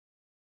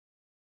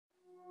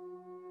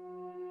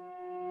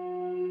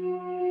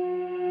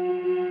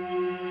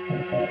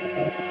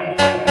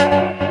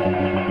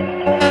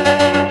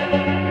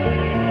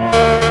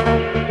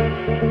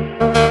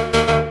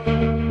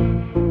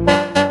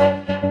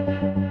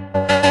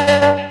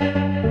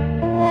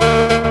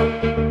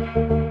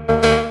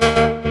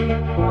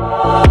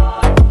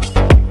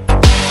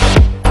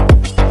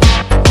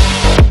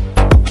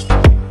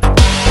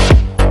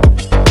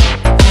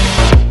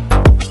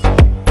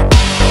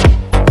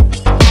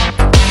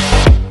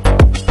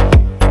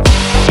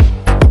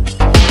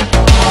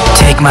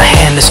My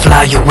hand, let's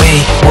fly away.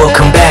 We'll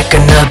come back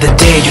another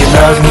day. You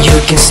love me, you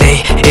can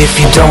say.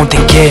 If you don't,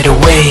 then get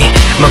away.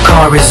 My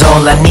car is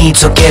all I need,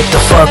 so get the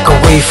fuck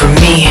away from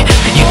me.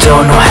 You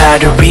don't know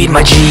how to read,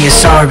 my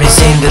GSR is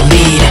in the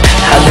lead.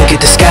 I look at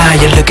the sky,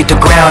 you look at the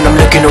ground. I'm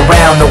looking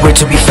around, nowhere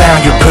to be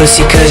found. You're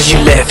pussy cause you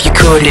left, you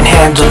couldn't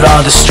handle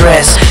all the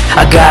stress.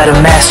 I got a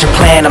master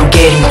plan, I'm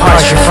getting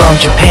parts from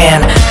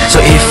Japan. So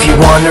if you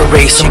wanna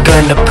race, you're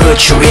gonna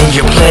put you in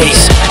your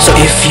place. So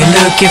if you're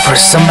looking for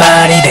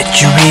somebody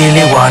that you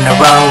really wanna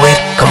run with,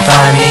 come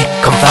find me,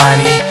 come find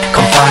me,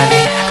 come find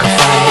me, come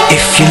find me.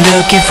 If you're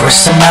looking for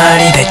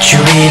somebody that you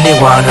really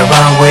wanna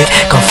run with,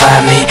 come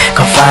find me,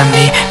 come find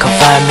me, come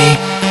find me.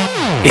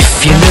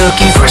 If you're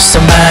looking for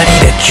somebody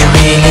that you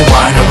really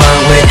wanna run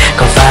with,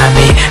 come find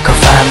me, come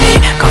find me,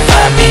 come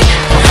find me,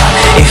 come find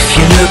me. If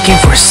you're looking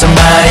for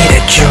somebody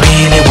that you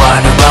really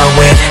wanna run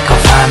with,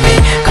 come find me,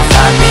 come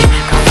find me,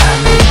 come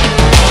find me.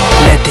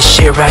 Let this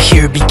shit right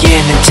here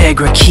begin.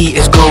 Integra key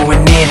is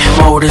going in.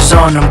 Motors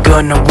on, I'm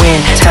gonna win.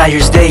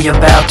 Tires they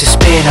about to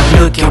spin. I'm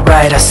looking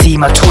right, I see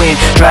my twin.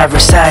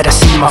 Driver's side, I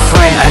see my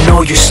friend. I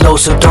know you're slow,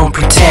 so don't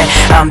pretend.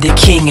 I'm the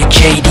king of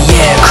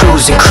JDM.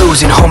 Cruising,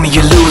 cruising, homie,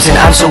 you're losing.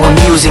 I'm so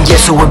amusing,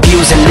 yes, so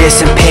abusing.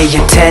 Listen, pay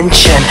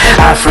attention.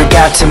 I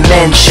forgot to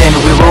mention,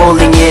 we're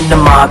rolling in the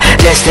mob.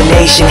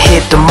 Destination,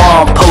 hit the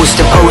mall.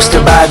 Poster, poster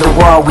by the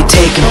wall. We're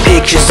taking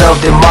pictures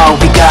of them all.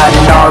 We got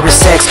an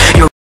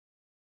RSX.